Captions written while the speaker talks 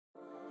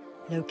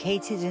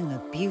Located in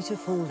the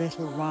beautiful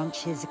Little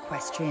Ranches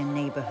equestrian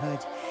neighborhood,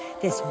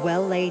 this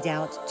well laid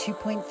out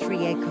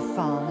 2.3 acre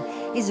farm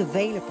is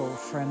available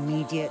for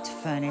immediate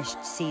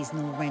furnished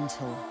seasonal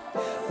rental.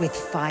 With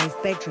 5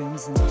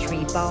 bedrooms and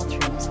 3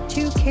 bathrooms,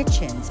 2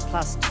 kitchens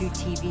plus 2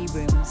 TV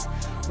rooms,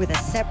 with a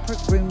separate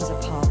groom's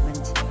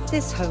apartment,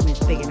 this home is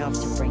big enough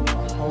to bring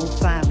your whole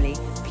family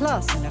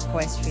plus an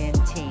equestrian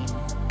team.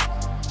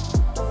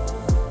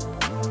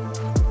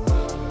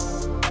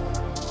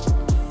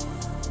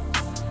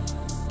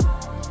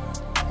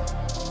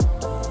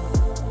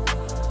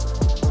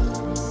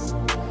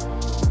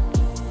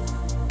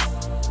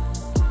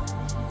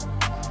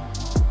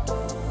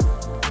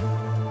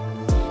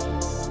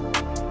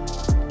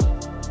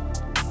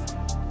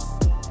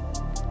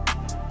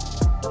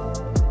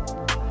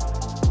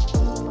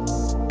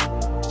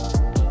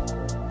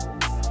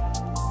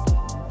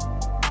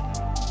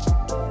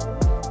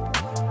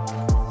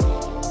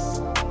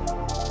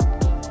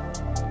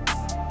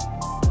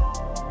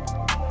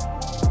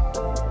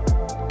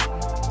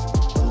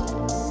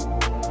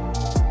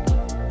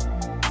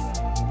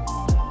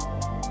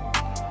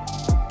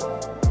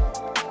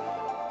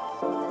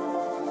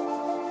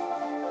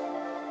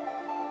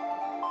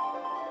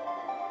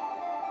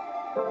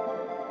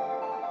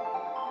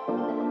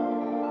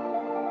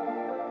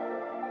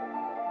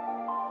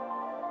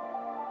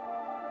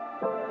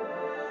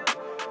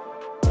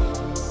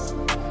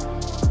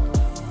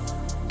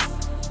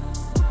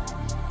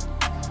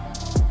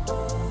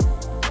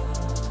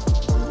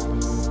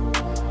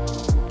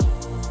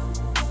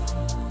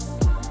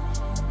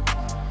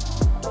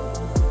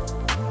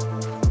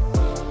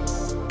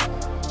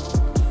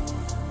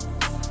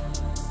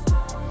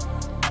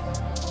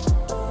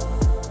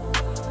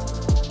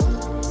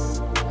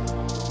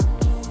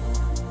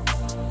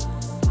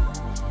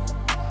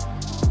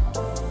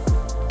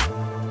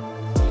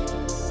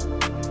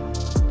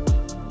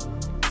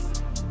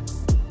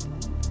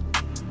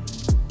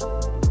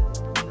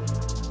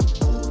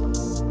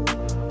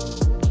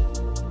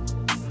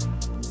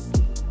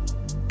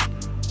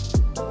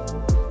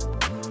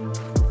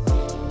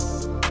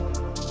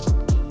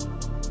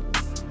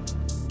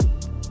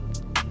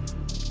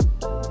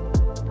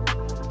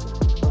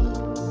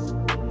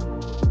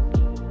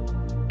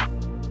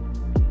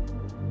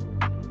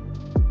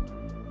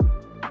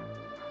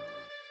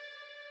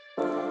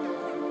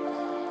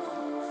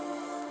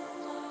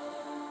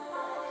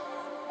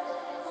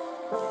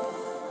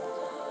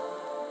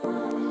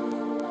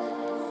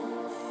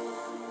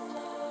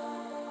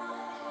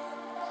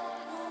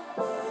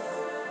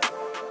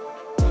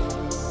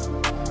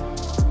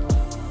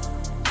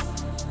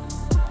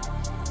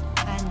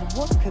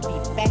 What could be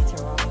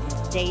better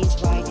after a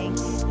day's riding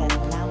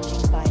than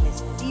lounging by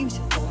this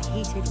beautiful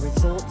heated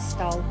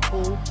resort-style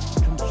pool,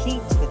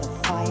 complete with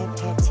a fire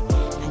pit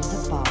and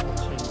a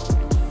barbecue.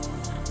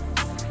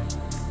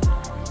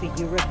 The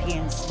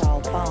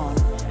European-style barn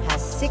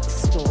has 6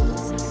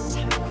 stalls, a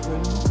tack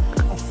room,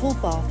 a full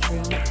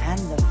bathroom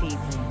and a feed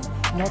room,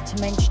 not to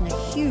mention a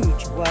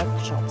huge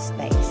workshop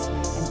space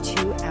and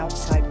 2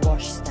 outside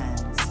wash stands.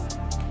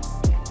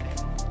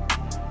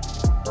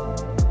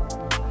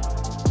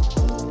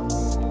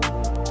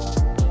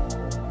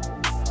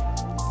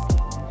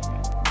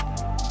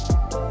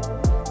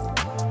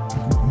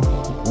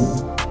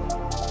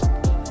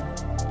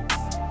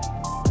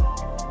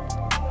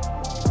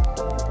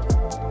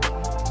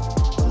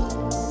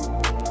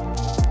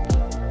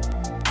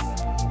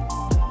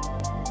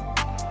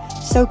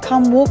 So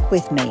come walk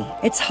with me.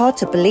 It's hard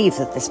to believe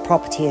that this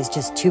property is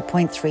just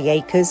 2.3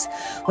 acres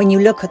when you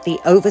look at the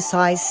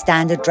oversized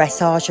standard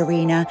dressage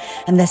arena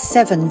and the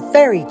 7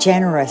 very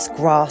generous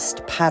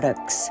grassed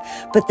paddocks.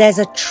 But there's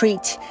a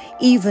treat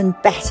even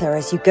better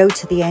as you go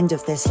to the end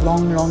of this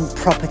long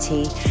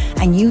property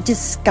and you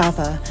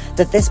discover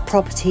that this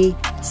property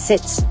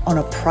sits on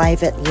a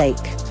private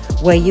lake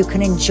where you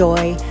can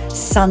enjoy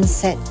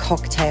sunset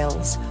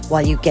cocktails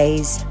while you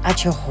gaze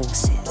at your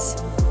horses.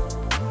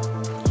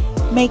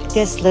 Make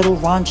this Little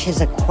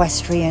Ranches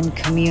equestrian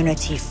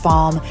community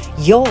farm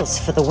yours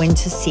for the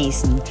winter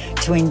season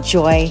to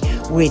enjoy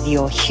with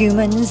your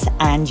humans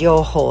and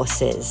your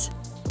horses.